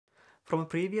From a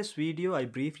previous video, I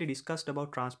briefly discussed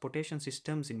about transportation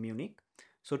systems in Munich.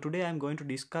 So today I'm going to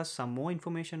discuss some more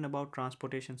information about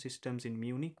transportation systems in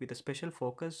Munich with a special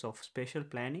focus of spatial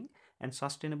planning and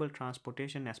sustainable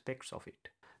transportation aspects of it.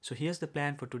 So here's the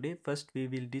plan for today. First, we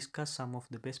will discuss some of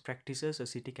the best practices a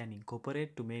city can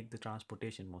incorporate to make the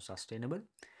transportation more sustainable.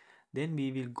 Then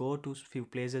we will go to few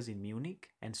places in Munich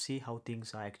and see how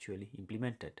things are actually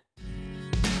implemented.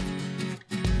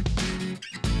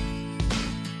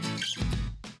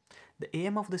 The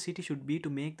aim of the city should be to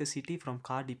make the city from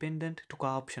car dependent to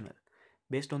car optional.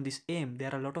 Based on this aim,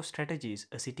 there are a lot of strategies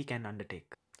a city can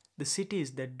undertake. The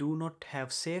cities that do not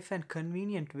have safe and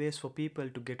convenient ways for people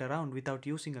to get around without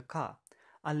using a car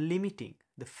are limiting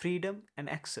the freedom and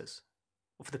access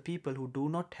of the people who do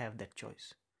not have that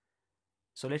choice.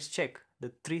 So let's check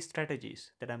the 3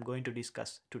 strategies that I'm going to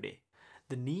discuss today.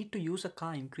 The need to use a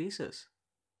car increases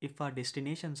if our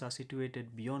destinations are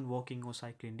situated beyond walking or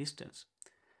cycling distance.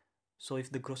 So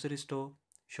if the grocery store,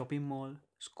 shopping mall,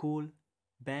 school,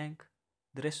 bank,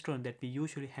 the restaurant that we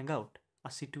usually hang out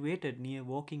are situated near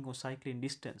walking or cycling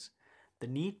distance, the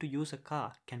need to use a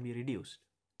car can be reduced.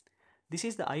 This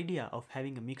is the idea of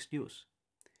having a mixed use.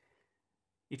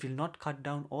 It will not cut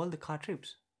down all the car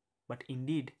trips, but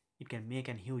indeed it can make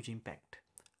a huge impact.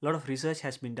 A lot of research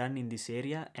has been done in this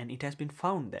area, and it has been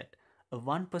found that a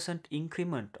 1%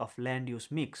 increment of land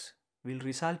use mix will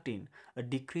result in a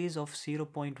decrease of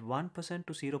 0.1%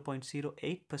 to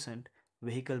 0.08%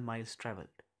 vehicle miles traveled.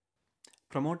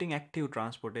 Promoting active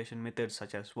transportation methods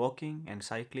such as walking and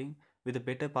cycling with a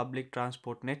better public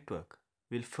transport network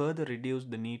will further reduce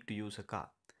the need to use a car.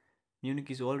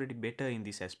 Munich is already better in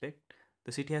this aspect.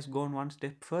 The city has gone one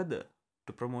step further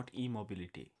to promote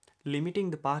e-mobility.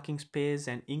 Limiting the parking space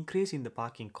and increasing the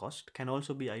parking cost can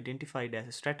also be identified as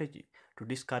a strategy to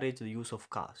discourage the use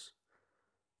of cars.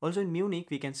 Also in Munich,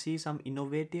 we can see some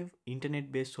innovative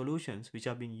internet-based solutions which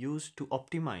are being used to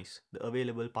optimize the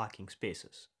available parking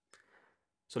spaces.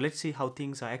 So let's see how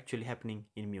things are actually happening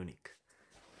in Munich.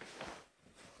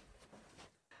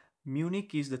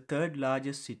 Munich is the 3rd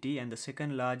largest city and the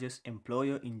 2nd largest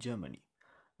employer in Germany.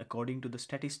 According to the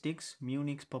statistics,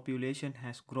 Munich's population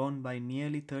has grown by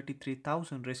nearly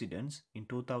 33,000 residents in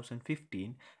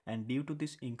 2015, and due to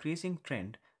this increasing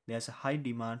trend, there's a high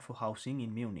demand for housing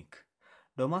in Munich.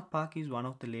 Domagk Park is one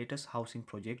of the latest housing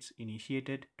projects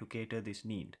initiated to cater this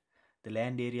need. The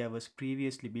land area was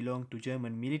previously belonged to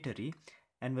German military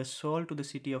and was sold to the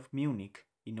city of Munich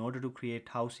in order to create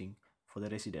housing for the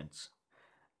residents.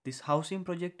 This housing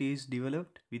project is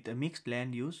developed with a mixed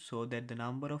land use so that the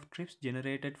number of trips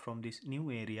generated from this new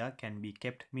area can be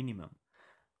kept minimum.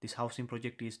 This housing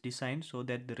project is designed so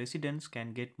that the residents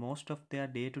can get most of their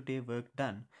day-to-day work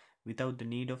done without the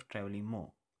need of traveling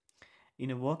more. In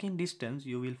a walking distance,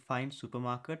 you will find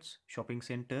supermarkets, shopping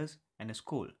centers, and a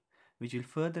school, which will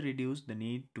further reduce the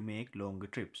need to make longer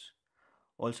trips.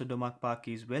 Also, Domagk Park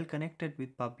is well connected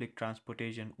with public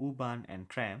transportation, U-Bahn and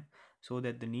tram, so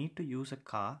that the need to use a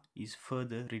car is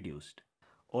further reduced.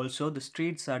 Also, the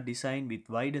streets are designed with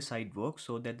wider sidewalks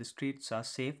so that the streets are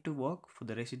safe to walk for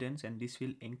the residents, and this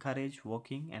will encourage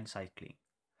walking and cycling.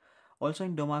 Also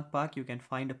in Domagk Park, you can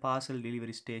find a parcel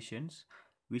delivery stations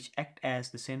which act as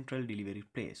the central delivery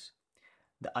place.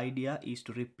 The idea is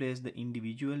to replace the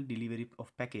individual delivery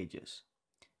of packages.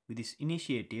 With these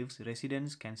initiatives,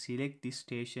 residents can select this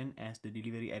station as the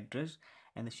delivery address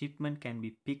and the shipment can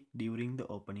be picked during the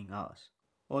opening hours.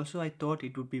 Also, I thought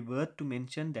it would be worth to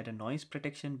mention that a noise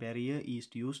protection barrier is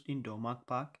used in Domagk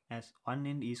Park as one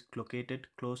end is located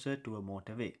closer to a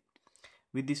motorway.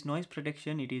 With this noise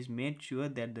protection, it is made sure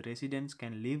that the residents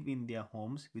can live in their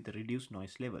homes with reduced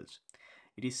noise levels.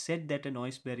 It is said that a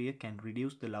noise barrier can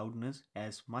reduce the loudness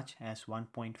as much as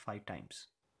 1.5 times.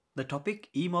 The topic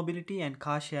e-mobility and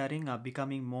car sharing are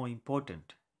becoming more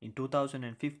important. In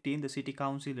 2015, the City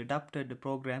Council adopted a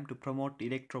program to promote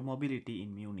electromobility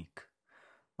in Munich.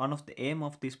 One of the aims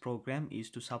of this program is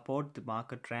to support the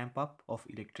market ramp-up of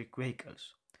electric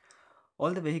vehicles.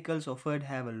 All the vehicles offered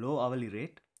have a low hourly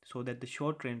rate so that the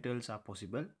short rentals are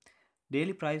possible.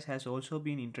 Daily price has also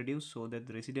been introduced so that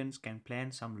the residents can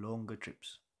plan some longer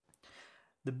trips.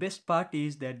 The best part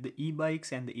is that the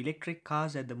e-bikes and the electric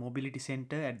cars at the mobility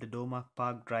center at the Domagk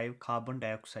Park drive carbon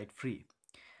dioxide free.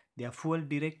 They are fueled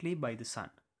directly by the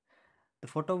sun. The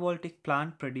photovoltaic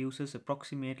plant produces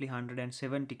approximately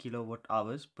 170 kilowatt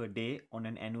hours per day on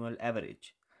an annual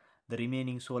average. The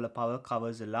remaining solar power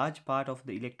covers a large part of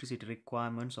the electricity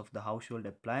requirements of the household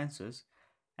appliances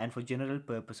and for general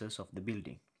purposes of the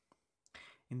building.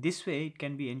 In this way, it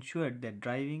can be ensured that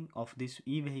driving of these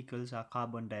e-vehicles are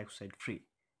carbon dioxide free.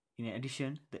 In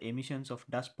addition, the emissions of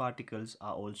dust particles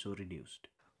are also reduced.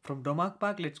 From Domagk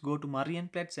Park, let's go to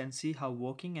Marienplatz and see how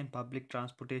walking and public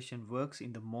transportation works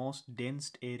in the most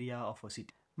dense area of a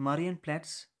city.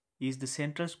 Marienplatz is the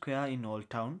central square in Old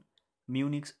Town,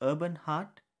 Munich's urban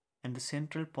heart, and the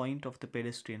central point of the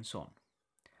pedestrian zone.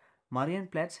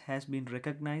 Marienplatz has been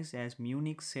recognized as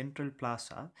Munich's central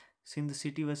plaza since the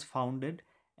city was founded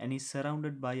and is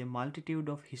surrounded by a multitude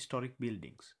of historic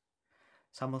buildings.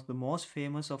 Some of the most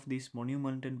famous of these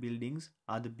monumental buildings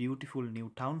are the beautiful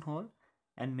new town hall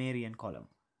and Marian column.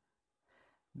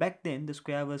 Back then, the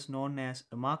square was known as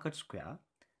a market square,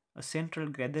 a central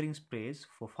gathering place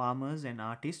for farmers and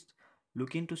artists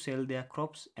looking to sell their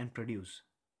crops and produce,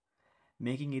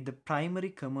 making it the primary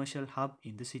commercial hub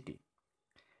in the city.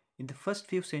 In the first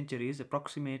few centuries,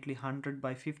 approximately 100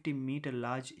 by 50 meter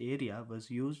large area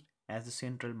was used as the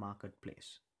central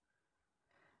marketplace.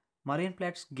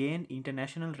 Marienplatz gained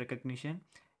international recognition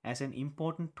as an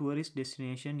important tourist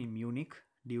destination in Munich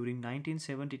during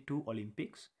 1972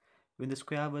 Olympics, when the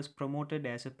square was promoted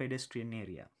as a pedestrian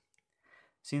area.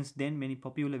 Since then, many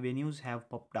popular venues have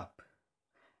popped up.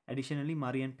 Additionally,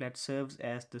 Marienplatz serves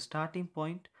as the starting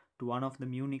point to one of the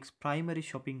Munich's primary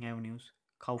shopping avenues,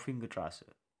 Kaufingerstraße.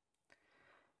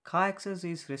 Car access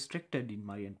is restricted in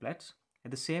Marienplatz.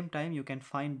 At the same time, you can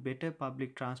find better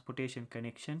public transportation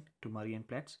connection to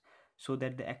Marienplatz so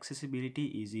that the accessibility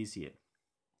is easier.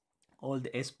 All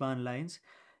the S-Bahn lines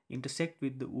intersect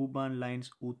with the U-Bahn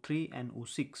lines U3 and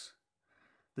U6.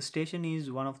 The station is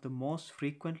one of the most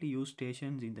frequently used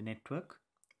stations in the network,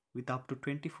 with up to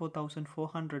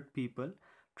 24,400 people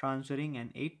transferring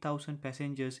and 8,000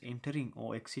 passengers entering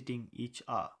or exiting each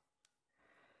hour.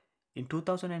 In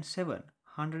 2007,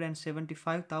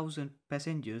 175,000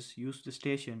 passengers used the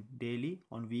station daily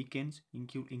on weekends,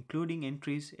 including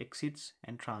entries, exits,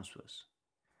 and transfers.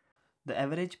 The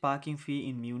average parking fee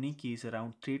in Munich is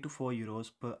around 3 to 4 euros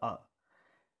per hour.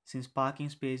 Since parking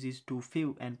space is too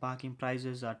few and parking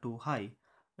prices are too high,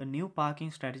 a new parking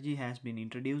strategy has been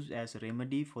introduced as a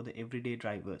remedy for the everyday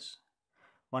drivers.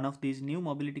 One of these new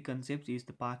mobility concepts is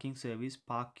the parking service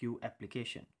ParkQ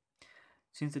application.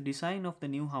 Since the design of the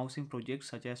new housing projects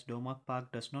such as Domagk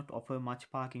Park does not offer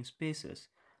much parking spaces,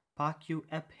 ParkQ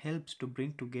app helps to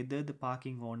bring together the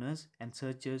parking owners and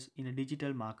searchers in a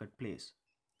digital marketplace.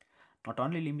 Not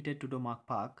only limited to Domagk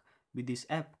Park, with this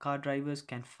app, car drivers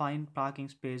can find parking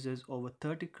spaces over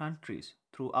 30 countries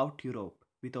throughout Europe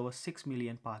with over 6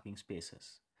 million parking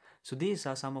spaces. So these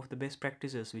are some of the best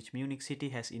practices which Munich City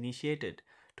has initiated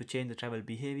to change the travel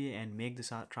behavior and make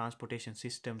the transportation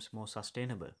systems more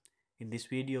sustainable. In this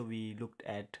video, we looked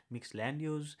at mixed land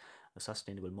use,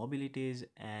 sustainable mobilities,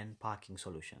 and parking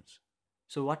solutions.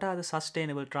 So what are the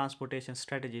sustainable transportation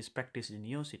strategies practiced in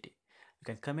your city? You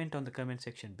can comment on the comment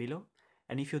section below.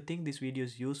 And if you think this video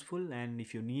is useful and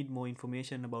if you need more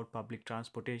information about public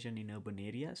transportation in urban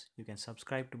areas, you can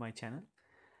subscribe to my channel,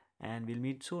 and we'll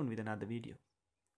meet soon with another video.